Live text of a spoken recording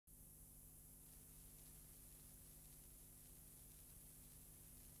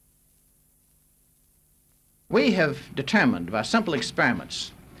We have determined by simple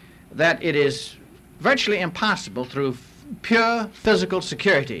experiments that it is virtually impossible through pure physical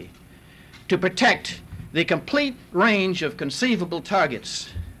security to protect the complete range of conceivable targets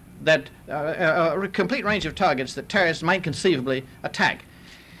that terrorists might conceivably attack.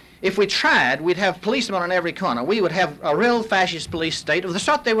 If we tried, we'd have policemen on every corner. We would have a real fascist police state of the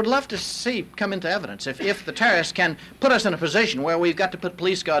sort they would love to see come into evidence. If the terrorists can put us in a position where we've got to put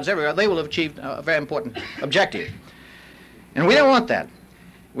police guards everywhere, they will have achieved a very important objective. And we don't want that.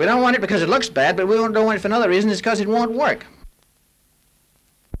 We don't want it because it looks bad, but we don't want it for another reason. It's because it won't work.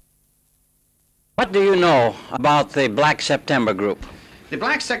 What do you know about the Black September group? The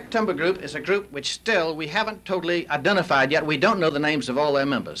Black September group is a group which still we haven't totally identified yet. We don't know the names of all their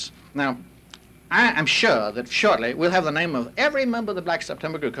members. Now, I am sure that shortly we'll have the name of every member of the Black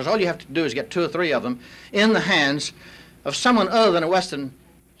September group, because all you have to do is get 2 or 3 of them in the hands of someone other than a Western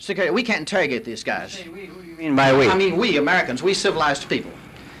security. We can't interrogate these guys. Hey, we, who do you mean by we? I mean we, Americans, we civilized people.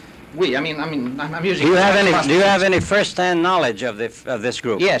 We, I'm using... Do you have any first-hand knowledge of this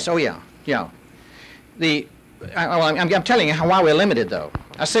group? Yes, oh yeah, yeah. I'm telling you why we're limited, though.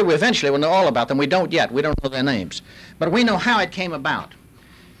 I say we eventually will know all about them. We don't yet. We don't know their names. But we know how it came about.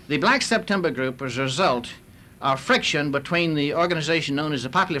 The Black September group was a result of friction between the organization known as the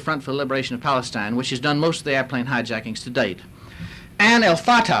Popular Front for the Liberation of Palestine, which has done most of the airplane hijackings to date, and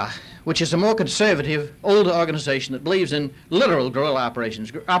al-Fatah, which is a more conservative, older organization that believes in literal guerrilla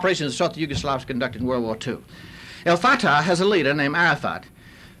operations, operations of the sort the Yugoslavs conducted in World War II. Al-Fatah has a leader named Arafat,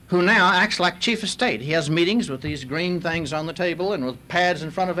 who now acts like chief of state. He has meetings with these green things on the table and with pads in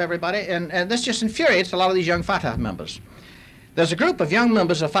front of everybody, and this just infuriates a lot of these young Fatah members. There's a group of young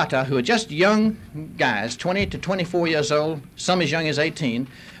members of Fatah who are just young guys, 20 to 24 years old, some as young as 18.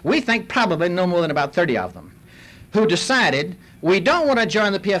 We think probably no more than about 30 of them, who decided we don't want to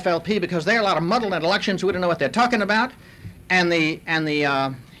join the PFLP because there are a lot of muddled intellectuals, we don't know what they're talking about, and the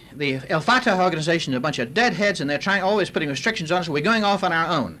al-Fatah organization is a bunch of deadheads, and they're always putting restrictions on us. We're going off on our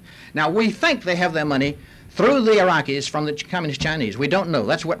own. Now, we think they have their money through the Iraqis from the Communist Chinese. We don't know.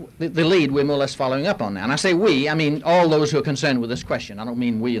 That's what the lead we're more or less following up on now. And I say we, I mean all those who are concerned with this question. I don't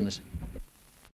mean we in this